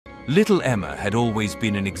Little Emma had always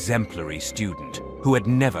been an exemplary student who had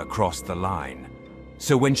never crossed the line.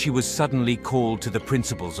 So when she was suddenly called to the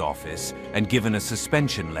principal's office and given a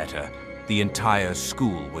suspension letter, the entire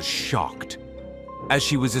school was shocked. As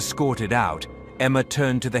she was escorted out, Emma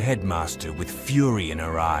turned to the headmaster with fury in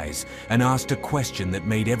her eyes and asked a question that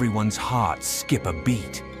made everyone's heart skip a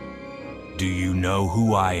beat. "Do you know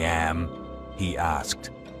who I am?" he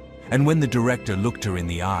asked. And when the director looked her in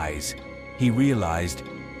the eyes, he realized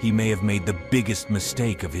he may have made the biggest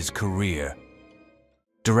mistake of his career.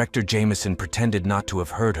 Director Jameson pretended not to have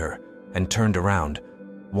heard her and turned around,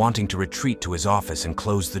 wanting to retreat to his office and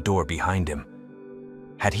close the door behind him.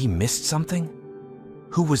 Had he missed something?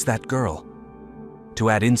 Who was that girl? To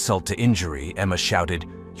add insult to injury, Emma shouted,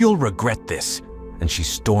 "You'll regret this!" and she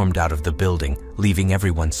stormed out of the building, leaving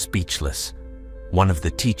everyone speechless. One of the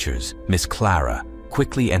teachers, Miss Clara,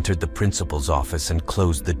 quickly entered the principal's office and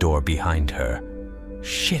closed the door behind her.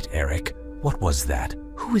 "Shit, Eric, what was that?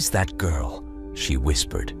 Who is that girl?" she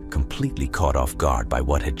whispered, completely caught off guard by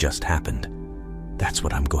what had just happened. "That's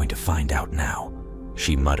what I'm going to find out now,"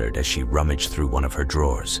 she muttered as she rummaged through one of her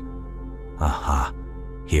drawers. "Aha,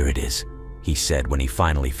 here it is," he said when he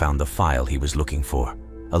finally found the file he was looking for,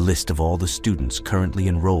 a list of all the students currently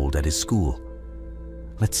enrolled at his school.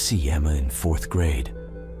 "Let's see Emma in 4th grade.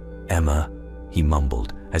 Emma," he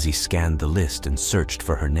mumbled as he scanned the list and searched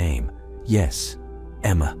for her name. "Yes,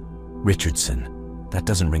 Emma Richardson. That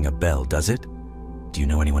doesn't ring a bell, does it? Do you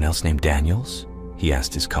know anyone else named Daniels?" he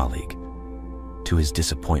asked his colleague. To his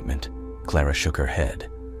disappointment, Clara shook her head.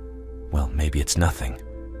 "Well, maybe it's nothing.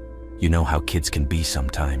 You know how kids can be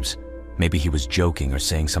sometimes. Maybe he was joking or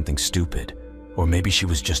saying something stupid. Or maybe she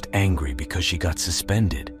was just angry because she got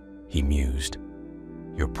suspended," he mused.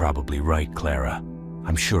 "You're probably right, Clara.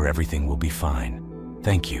 I'm sure everything will be fine.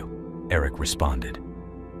 Thank you," Eric responded.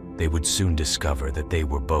 They would soon discover that they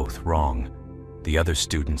were both wrong. The other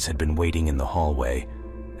students had been waiting in the hallway,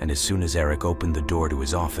 and as soon as Eric opened the door to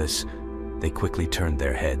his office, they quickly turned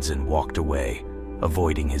their heads and walked away,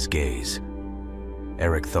 avoiding his gaze.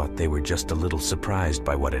 Eric thought they were just a little surprised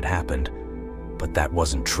by what had happened, but that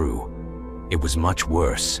wasn't true. It was much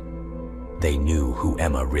worse. They knew who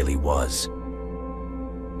Emma really was.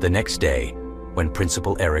 The next day, when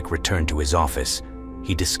Principal Eric returned to his office,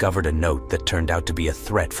 he discovered a note that turned out to be a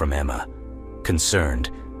threat from Emma. Concerned,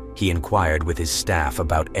 he inquired with his staff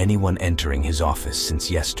about anyone entering his office since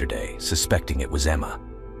yesterday, suspecting it was Emma.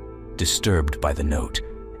 Disturbed by the note,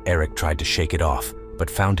 Eric tried to shake it off, but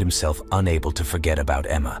found himself unable to forget about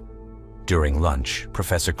Emma. During lunch,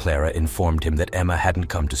 Professor Clara informed him that Emma hadn't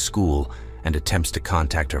come to school and attempts to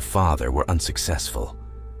contact her father were unsuccessful.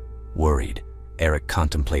 Worried, Eric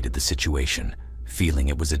contemplated the situation, feeling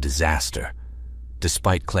it was a disaster.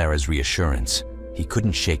 Despite Clara's reassurance, he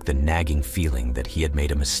couldn't shake the nagging feeling that he had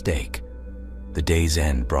made a mistake. The day's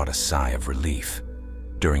end brought a sigh of relief.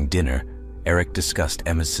 During dinner, Eric discussed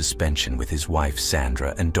Emma's suspension with his wife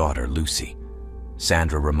Sandra and daughter Lucy.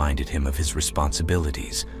 Sandra reminded him of his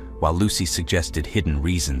responsibilities, while Lucy suggested hidden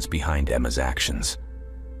reasons behind Emma's actions.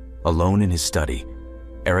 Alone in his study,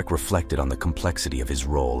 Eric reflected on the complexity of his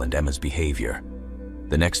role and Emma's behavior.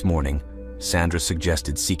 The next morning, Sandra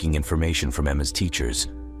suggested seeking information from Emma's teachers,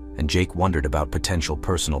 and Jake wondered about potential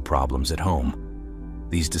personal problems at home.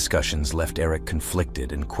 These discussions left Eric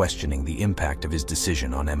conflicted and questioning the impact of his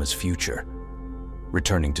decision on Emma's future.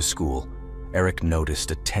 Returning to school, Eric noticed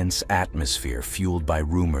a tense atmosphere fueled by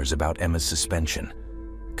rumors about Emma's suspension.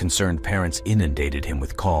 Concerned parents inundated him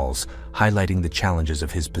with calls, highlighting the challenges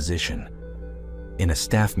of his position. In a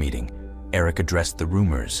staff meeting, Eric addressed the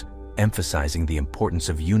rumors, emphasizing the importance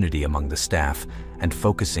of unity among the staff and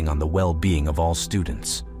focusing on the well-being of all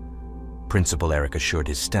students. Principal Eric assured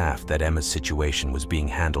his staff that Emma's situation was being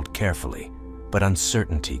handled carefully, but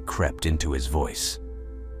uncertainty crept into his voice.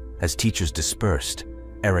 As teachers dispersed,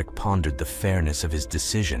 Eric pondered the fairness of his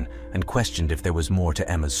decision and questioned if there was more to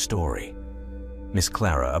Emma's story. Miss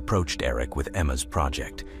Clara approached Eric with Emma's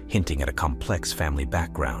project, hinting at a complex family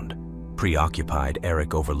background. Preoccupied,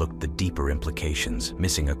 Eric overlooked the deeper implications,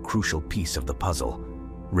 missing a crucial piece of the puzzle.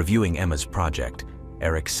 Reviewing Emma's project,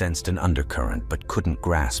 Eric sensed an undercurrent but couldn't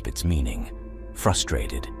grasp its meaning.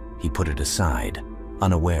 Frustrated, he put it aside,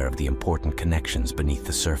 unaware of the important connections beneath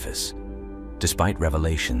the surface. Despite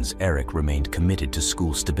revelations, Eric remained committed to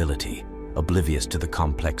school stability, oblivious to the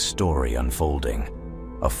complex story unfolding.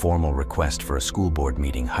 A formal request for a school board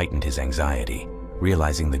meeting heightened his anxiety,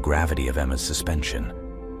 realizing the gravity of Emma's suspension.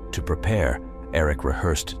 To prepare, Eric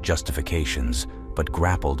rehearsed justifications, but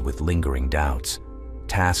grappled with lingering doubts.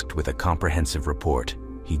 Tasked with a comprehensive report,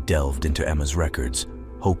 he delved into Emma's records,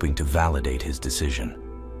 hoping to validate his decision.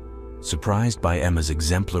 Surprised by Emma's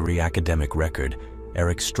exemplary academic record,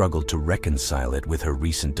 Eric struggled to reconcile it with her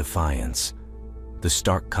recent defiance. The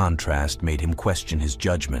stark contrast made him question his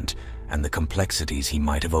judgment and the complexities he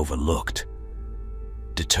might have overlooked.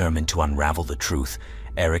 Determined to unravel the truth,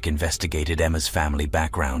 Eric investigated Emma's family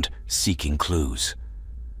background, seeking clues.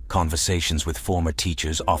 Conversations with former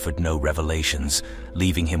teachers offered no revelations,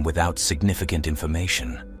 leaving him without significant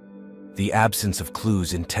information. The absence of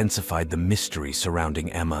clues intensified the mystery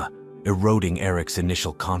surrounding Emma, eroding Eric's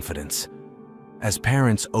initial confidence. As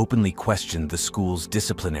parents openly questioned the school's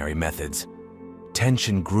disciplinary methods,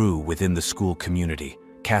 tension grew within the school community,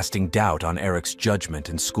 casting doubt on Eric's judgment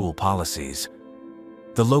and school policies.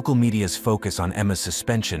 The local media's focus on Emma's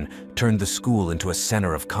suspension turned the school into a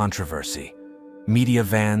center of controversy. Media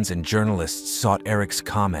vans and journalists sought Eric's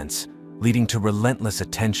comments, leading to relentless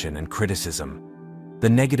attention and criticism. The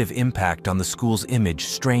negative impact on the school's image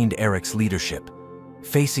strained Eric's leadership.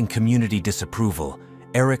 Facing community disapproval,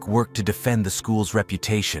 Eric worked to defend the school's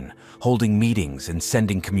reputation, holding meetings and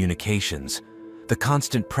sending communications. The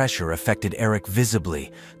constant pressure affected Eric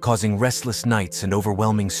visibly, causing restless nights and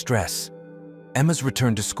overwhelming stress. Emma's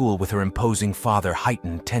return to school with her imposing father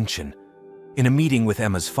heightened tension. In a meeting with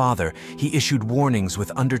Emma's father, he issued warnings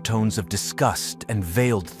with undertones of disgust and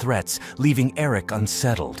veiled threats, leaving Eric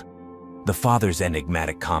unsettled. The father's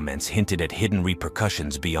enigmatic comments hinted at hidden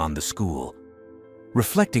repercussions beyond the school.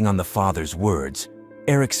 Reflecting on the father's words,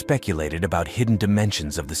 Eric speculated about hidden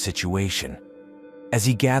dimensions of the situation. As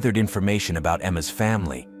he gathered information about Emma's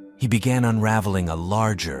family, he began unraveling a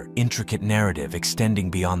larger, intricate narrative extending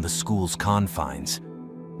beyond the school's confines.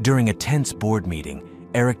 During a tense board meeting,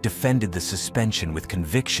 Eric defended the suspension with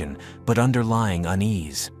conviction but underlying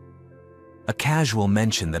unease. A casual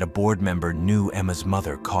mention that a board member knew Emma's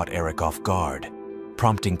mother caught Eric off guard,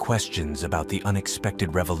 prompting questions about the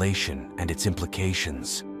unexpected revelation and its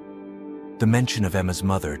implications. The mention of Emma's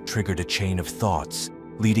mother triggered a chain of thoughts,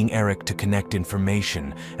 leading Eric to connect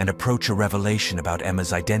information and approach a revelation about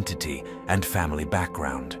Emma's identity and family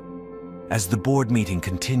background. As the board meeting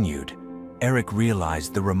continued, Eric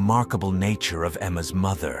realized the remarkable nature of Emma's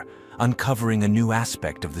mother, uncovering a new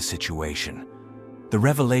aspect of the situation. The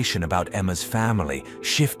revelation about Emma's family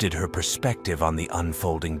shifted her perspective on the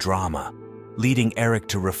unfolding drama, leading Eric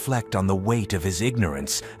to reflect on the weight of his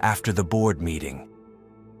ignorance after the board meeting.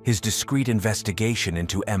 His discreet investigation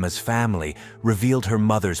into Emma's family revealed her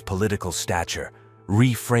mother's political stature,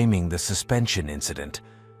 reframing the suspension incident,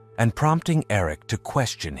 and prompting Eric to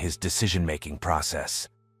question his decision-making process.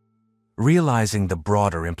 Realizing the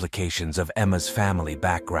broader implications of Emma's family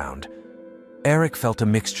background, Eric felt a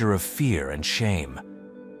mixture of fear and shame.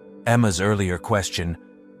 Emma's earlier question,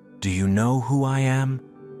 "Do you know who I am?"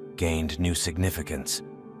 gained new significance,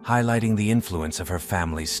 highlighting the influence of her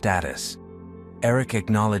family's status. Eric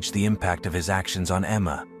acknowledged the impact of his actions on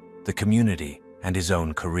Emma, the community, and his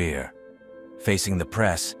own career. Facing the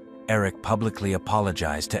press, Eric publicly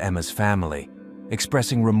apologized to Emma's family,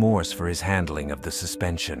 expressing remorse for his handling of the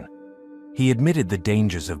suspension. He admitted the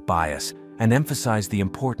dangers of bias and emphasized the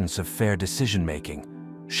importance of fair decision-making,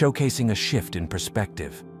 showcasing a shift in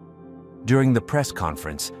perspective. During the press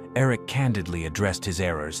conference, Eric candidly addressed his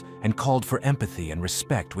errors and called for empathy and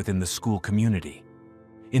respect within the school community.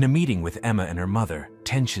 In a meeting with Emma and her mother,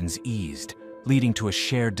 tensions eased, leading to a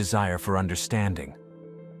shared desire for understanding.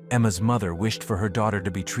 Emma's mother wished for her daughter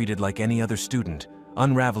to be treated like any other student,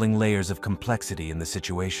 unraveling layers of complexity in the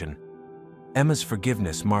situation. Emma's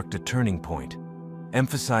forgiveness marked a turning point,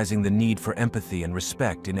 emphasizing the need for empathy and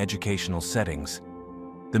respect in educational settings.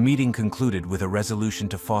 The meeting concluded with a resolution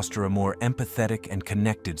to foster a more empathetic and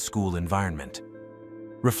connected school environment.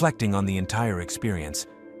 Reflecting on the entire experience,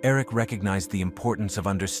 Eric recognized the importance of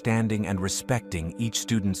understanding and respecting each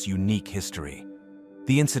student's unique history.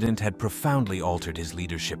 The incident had profoundly altered his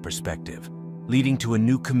leadership perspective, leading to a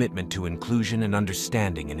new commitment to inclusion and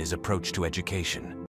understanding in his approach to education.